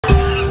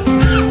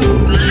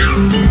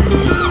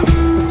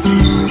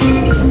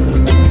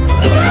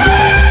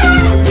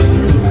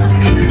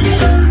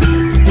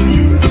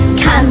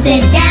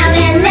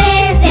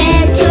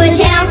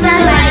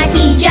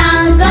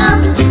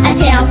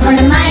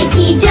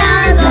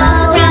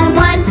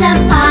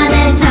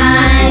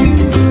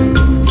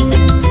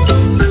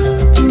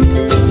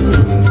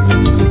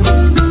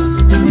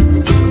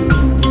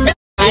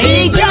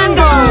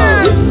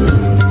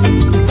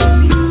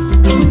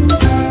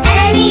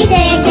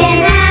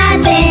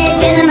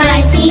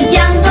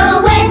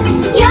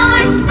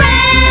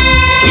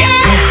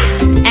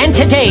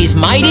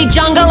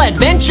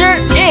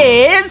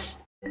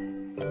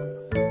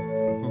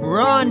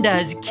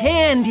Rhonda's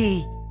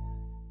candy.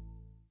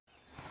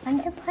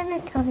 Once upon a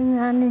time,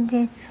 Rhonda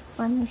didn't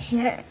want to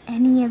share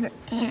any of her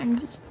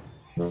candy.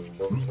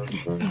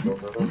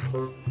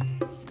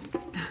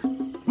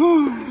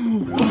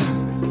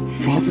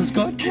 Rhonda's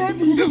got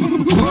candy.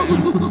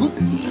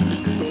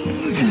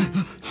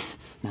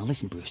 Now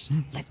listen, Bruce.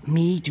 Let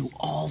me do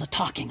all the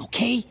talking,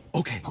 okay?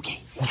 Okay. Okay,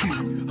 come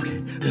on.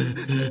 Okay.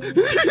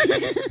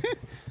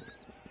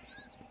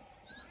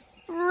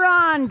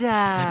 Rhonda!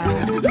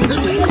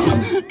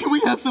 Can we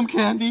have some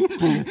candy?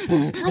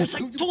 Bruce,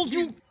 I told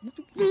you!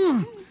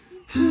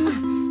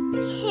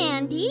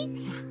 Candy?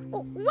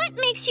 What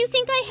makes you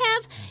think I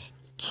have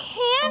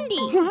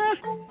candy?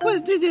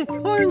 What do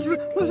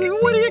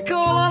you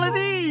call all of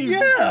these?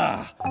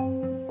 Yeah.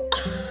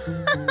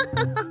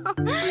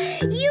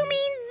 You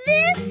mean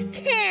this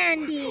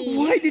candy?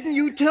 Why didn't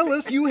you tell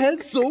us you had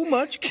so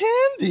much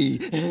candy?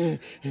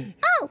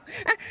 Oh,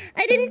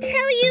 I didn't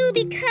tell you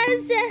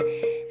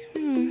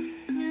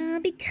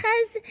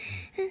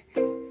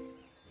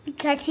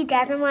Because she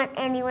doesn't want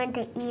anyone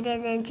to eat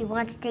it and she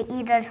wants to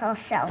eat it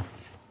herself.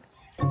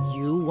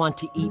 You want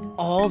to eat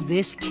all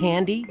this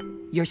candy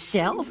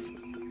yourself?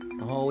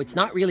 Oh, it's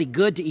not really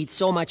good to eat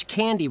so much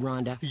candy,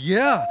 Rhonda.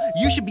 Yeah,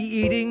 you should be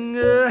eating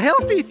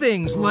healthy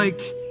things like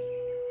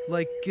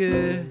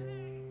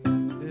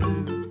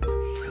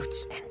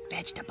Fruits and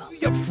vegetables.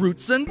 yeah,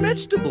 fruits and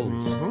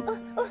vegetables. it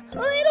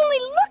only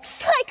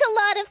looks like a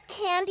lot of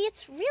candy.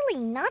 It's really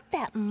not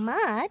that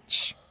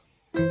much.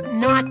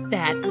 Not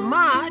that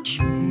much,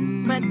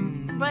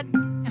 but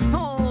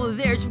oh,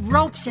 there's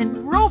ropes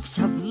and ropes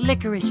of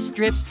licorice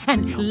strips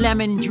and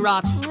lemon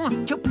drops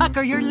to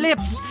pucker your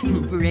lips.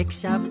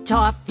 Bricks of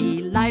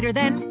toffee lighter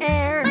than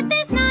air. But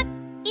there's not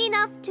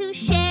enough to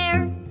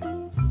share.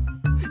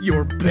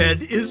 Your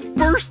bed is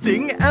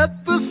bursting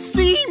at the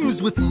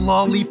seams with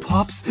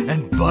lollipops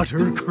and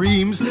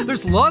buttercreams.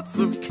 There's lots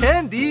of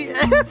candy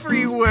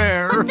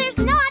everywhere. But there's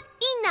not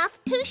enough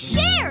to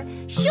share.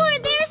 Sure,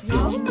 there's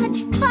so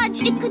much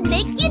fudge it could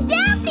make you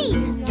daffy.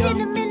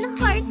 Cinnamon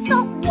heart,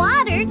 salt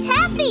water,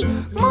 taffy.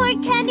 More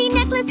candy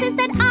necklaces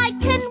that I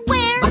can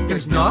wear. But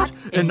there's not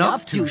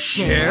enough to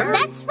share?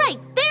 That's right,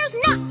 there's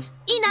not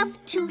enough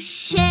to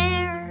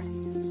share.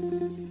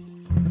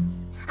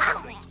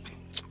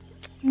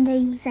 And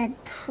they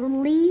said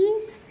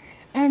please,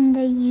 and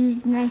they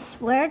used nice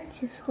words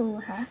to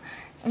her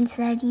and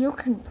said you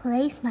can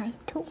play with my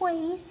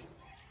toys.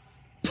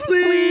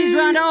 Please,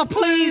 Rhonda, oh,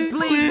 please.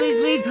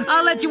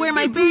 I'll let you wear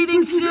my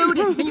bathing suit,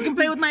 and you can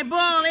play with my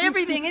ball,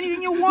 anything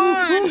you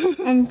want.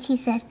 And she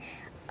said,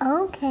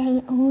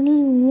 okay,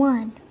 only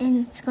one,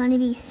 and it's going to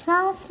be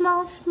small,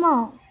 small,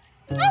 small.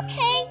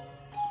 Okay.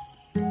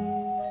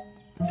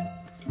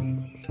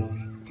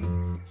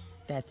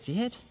 That's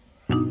it?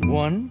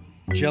 One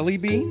jelly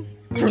bean?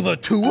 For the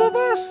two of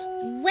us?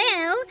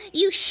 Well,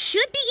 you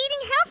should be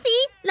eating healthy,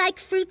 like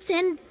fruits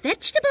and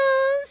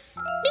vegetables.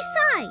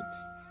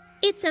 Besides,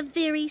 it's a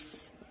very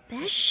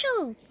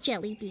special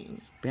jelly bean.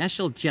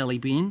 Special jelly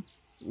bean?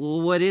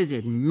 Well, what is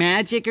it,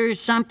 magic or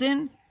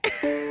something? A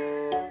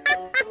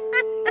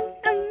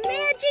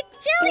magic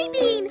jelly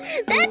bean.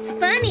 That's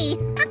funny.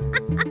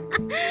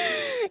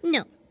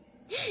 No,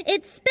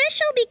 it's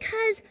special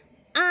because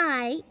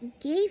I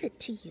gave it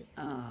to you.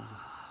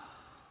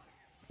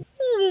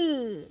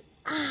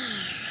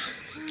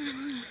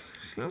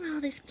 Oh,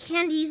 this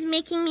candy's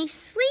making me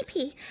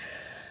sleepy.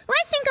 Well,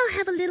 I think I'll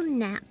have a little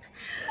nap.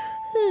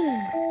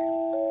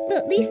 Well,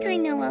 at least I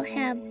know I'll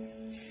have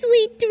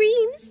sweet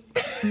dreams.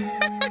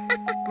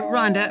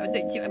 Rhonda,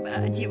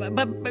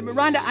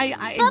 Rhonda,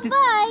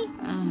 Bye-bye.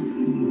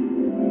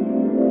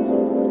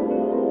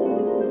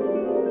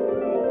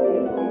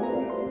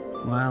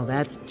 Well,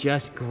 that's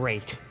just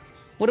great.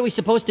 What are we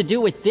supposed to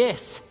do with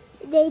this?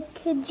 They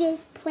could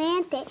just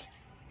plant it.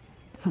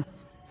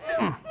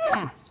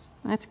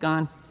 That's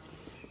gone.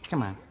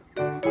 Come on.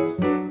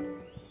 And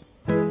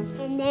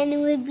then it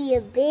would be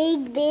a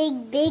big,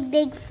 big, big,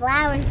 big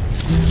flower.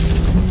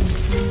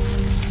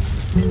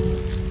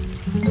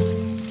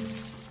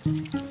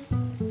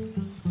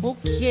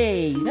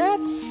 Okay,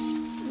 that's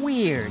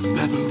weird.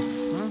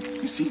 Babu,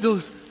 you see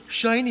those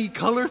shiny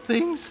color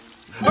things?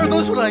 Are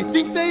those what I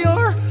think they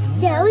are?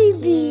 Jelly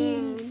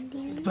beans.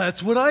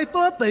 That's what I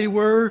thought they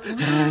were.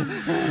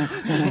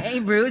 Hey,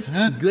 Bruce.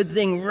 Good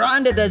thing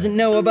Rhonda doesn't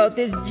know about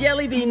this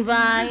jelly bean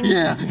vine.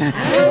 Yeah.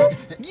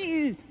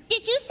 Did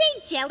you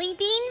say jelly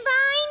bean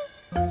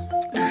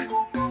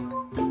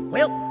vine?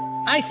 Well,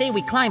 I say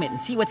we climb it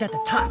and see what's at the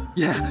top.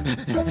 Yeah.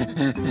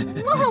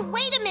 Whoa,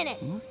 wait a minute.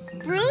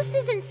 Bruce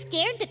isn't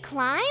scared to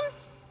climb?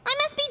 I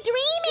must be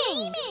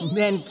dreaming.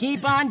 Then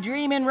keep on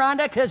dreaming,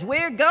 Rhonda, because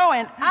we're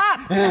going up.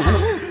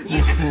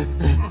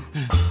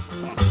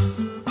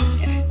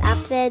 Up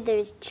there,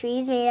 there's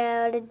trees made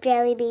out of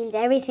jelly beans.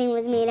 Everything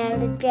was made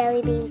out of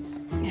jelly beans.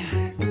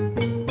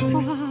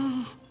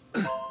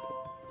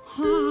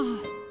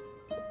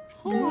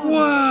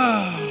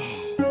 Wow!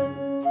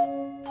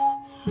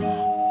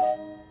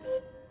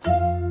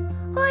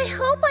 I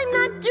hope I'm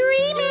not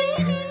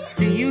dreaming.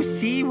 Do you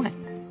see what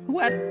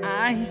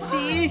I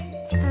see?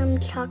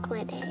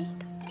 chocolate egg.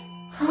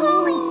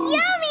 Oh,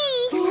 yummy!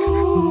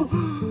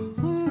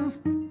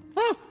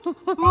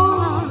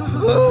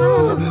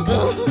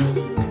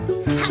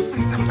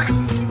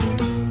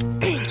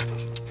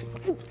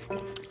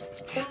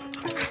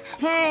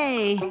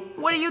 Hey,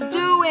 what are you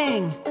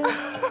doing?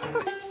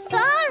 Oh,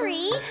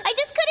 sorry. I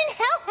just couldn't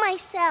help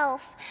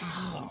myself.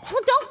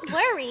 Well, don't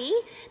worry.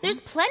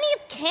 There's plenty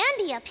of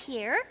candy up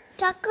here.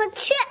 Chocolate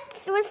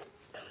chips with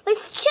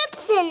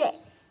chips in it.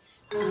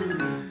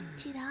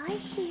 Did I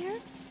hear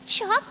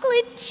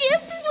chocolate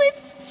chips with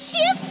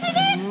chips in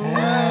it?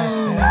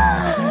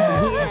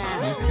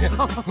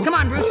 Come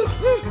on, Bruce.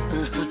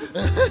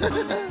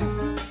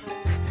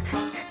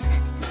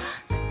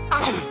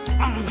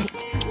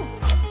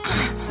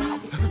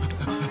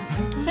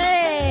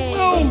 Hey!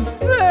 Oh,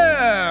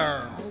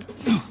 there!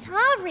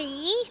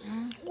 Sorry.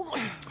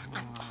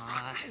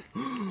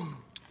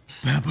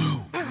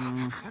 Babu,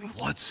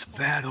 what's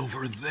that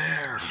over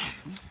there?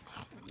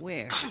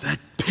 Where? That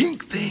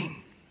pink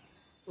thing.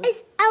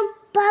 It's a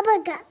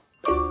bubble gum.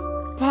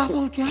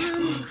 Bubble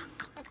gum.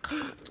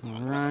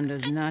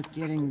 Rhonda's not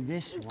getting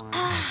this one.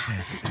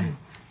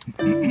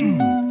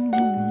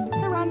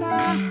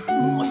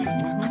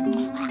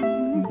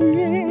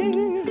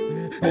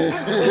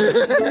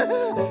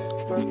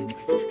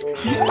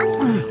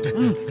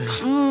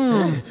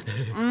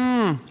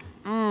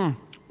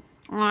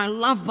 I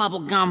love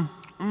bubble gum.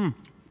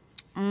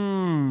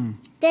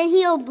 Then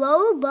he'll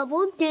blow a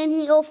bubble, then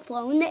he'll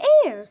flow in the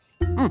air.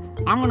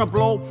 I'm gonna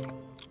blow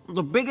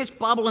the biggest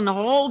bubble in the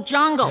whole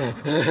jungle.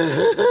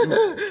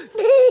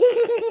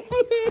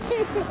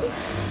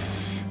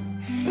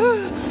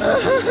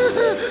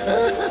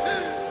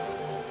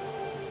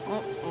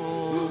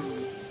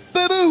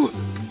 Babu,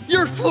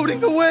 you're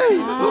floating away.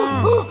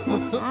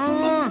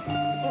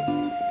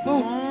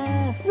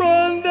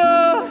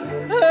 Rhonda,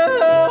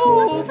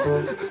 help!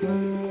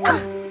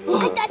 I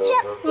gotcha.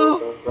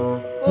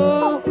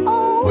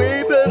 We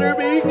better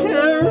be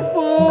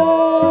careful.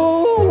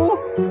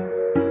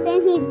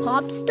 Then he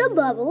pops the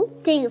bubble,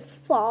 then he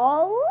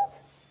falls,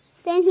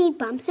 then he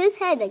bumps his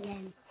head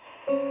again.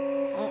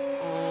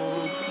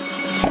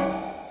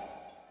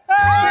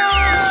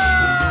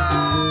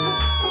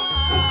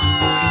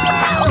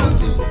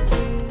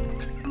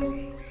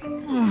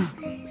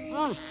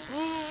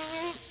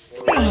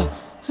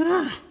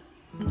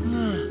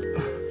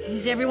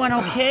 Is everyone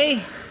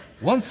okay?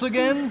 Once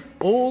again,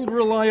 Old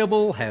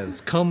Reliable has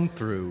come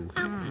through.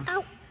 Ow,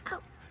 ow,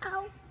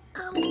 ow,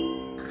 ow.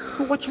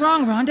 What's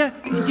wrong, Rhonda?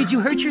 Did you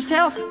hurt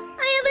yourself?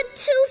 I have a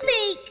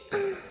toothache.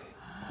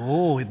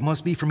 Oh, it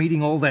must be from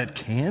eating all that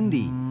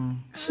candy.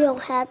 She'll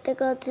have to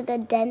go to the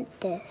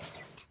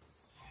dentist.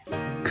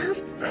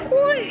 Of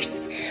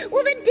course.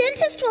 Well, the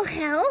dentist will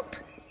help.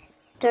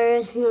 There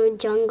is no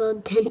jungle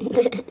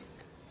dentist.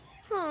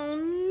 Oh,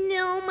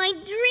 no. My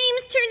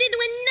dreams turned into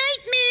a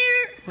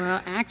nightmare.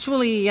 Well,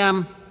 actually,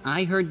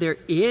 I heard there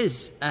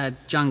is a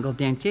jungle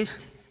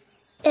dentist.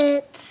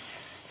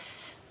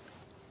 It's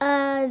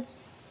a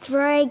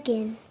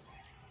dragon.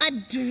 A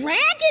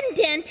dragon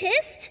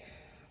dentist?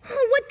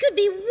 Oh, what could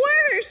be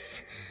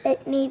worse?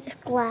 It needs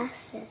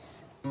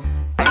glasses.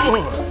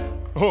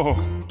 Oh,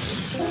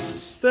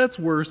 That's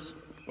worse.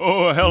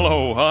 oh,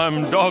 hello.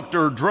 I'm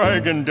Dr.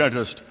 Dragon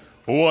Dentist.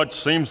 What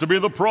seems to be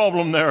the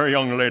problem there,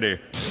 young lady?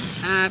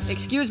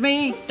 Excuse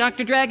me,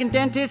 Dr. Dragon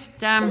Dentist.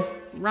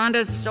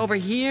 Rhonda's over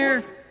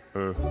here.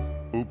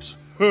 Oops.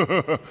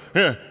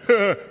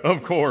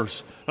 Of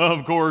course,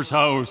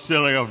 how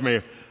silly of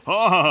me.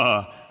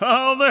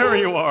 Oh, there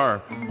you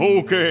are.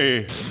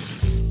 Okay,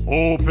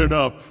 open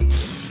up.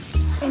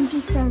 And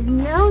she says,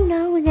 no,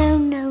 no, no,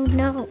 no, no.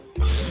 No,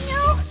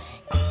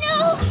 no,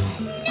 no,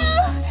 no!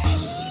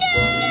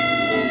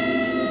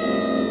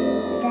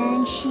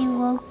 Then she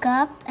woke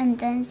up and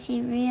then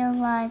she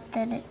realized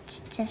that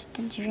it's just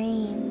a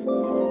dream.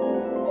 No.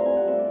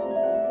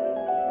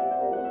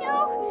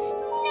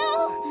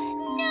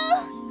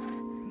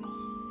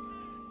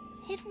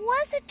 It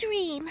was a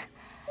dream.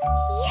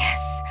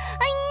 Yes,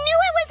 I knew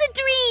it was a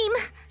dream.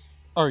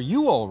 Are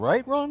you all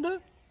right, Rhonda?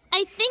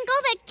 I think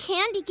all that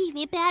candy gave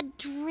me a bad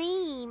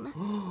dream.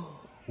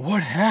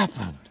 What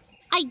happened?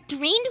 I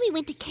dreamed we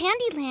went to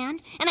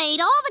Candyland, and I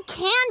ate all the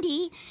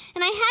candy,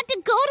 and I had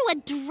to go to a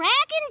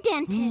dragon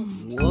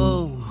dentist.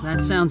 Whoa,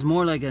 that sounds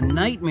more like a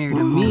nightmare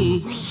to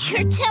me.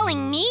 You're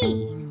telling me.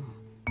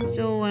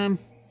 So,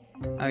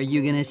 are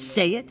you gonna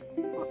say it?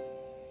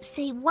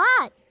 Say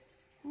what?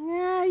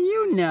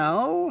 You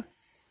know.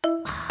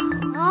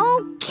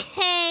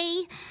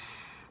 Okay.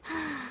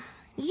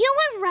 You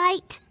were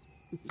right.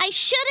 I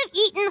should have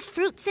eaten the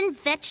fruits and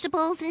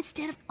vegetables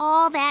instead of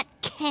all that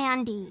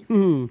candy.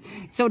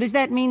 So does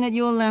that mean that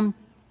you'll,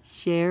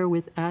 share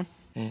with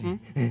us? Huh?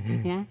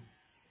 Yeah?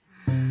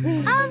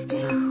 Of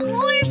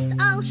course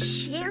I'll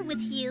share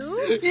with you.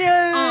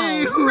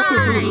 Yay!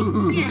 Right!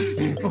 Yes!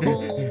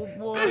 Oh,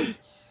 boy.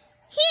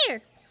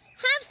 Here,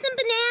 have some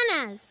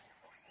bananas.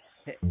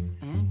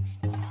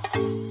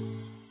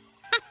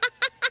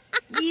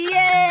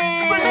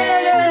 Yay!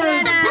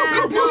 Bananas!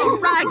 All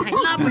right, I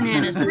love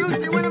bananas. Bruce,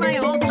 they're one of my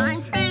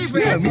all-time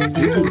favorites. me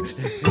too.